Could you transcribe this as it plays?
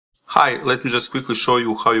Hi, let me just quickly show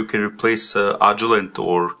you how you can replace Agilent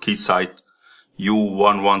or Keysight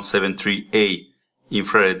U1173A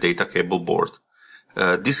infrared data cable board.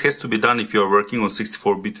 This has to be done if you are working on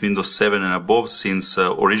 64-bit Windows 7 and above, since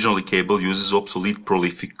originally cable uses obsolete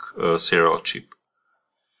prolific serial chip.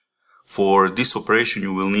 For this operation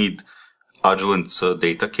you will need Agilent's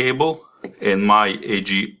data cable and my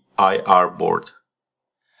AgIR board.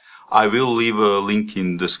 I will leave a link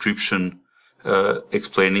in the description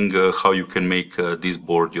explaining how you can make this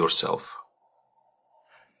board yourself.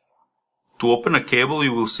 To open a cable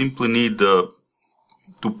you will simply need to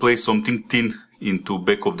place something thin into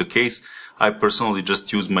back of the case. I personally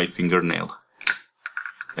just use my fingernail.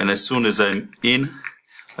 And as soon as I'm in,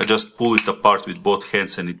 I just pull it apart with both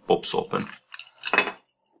hands and it pops open.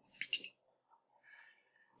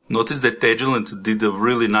 Notice that Agilent did a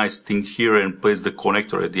really nice thing here and placed the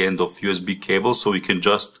connector at the end of USB cable, so we can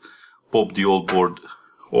just pop the old board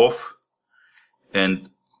off and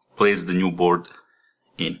place the new board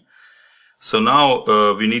in. So now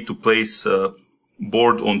we need to place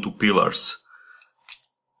board onto pillars.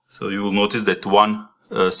 So you will notice that one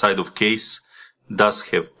side of case does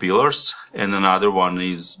have pillars and another one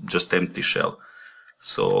is just empty shell.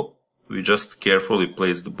 So we just carefully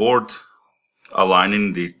place the board,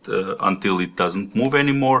 aligning it until it doesn't move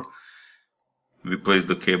anymore. We place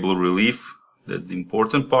the cable relief, that's the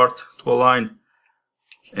important part to align,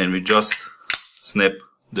 and we just snap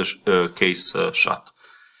the case shut.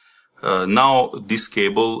 Now this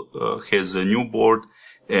cable has a new board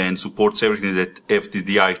and supports everything that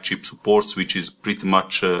FDDI chip supports, which is pretty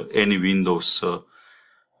much any Windows,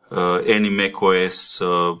 any Mac OS,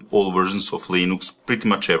 all versions of Linux, pretty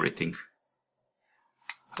much everything.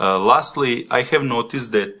 Lastly, I have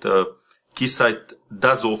noticed that Keysight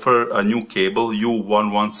does offer a new cable,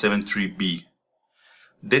 U1173B.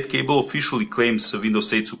 That cable officially claims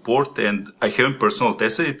Windows 8 support, and I haven't personally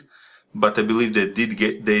tested it, but I believe they did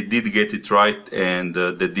get it right, and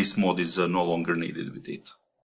that this mod is no longer needed with it.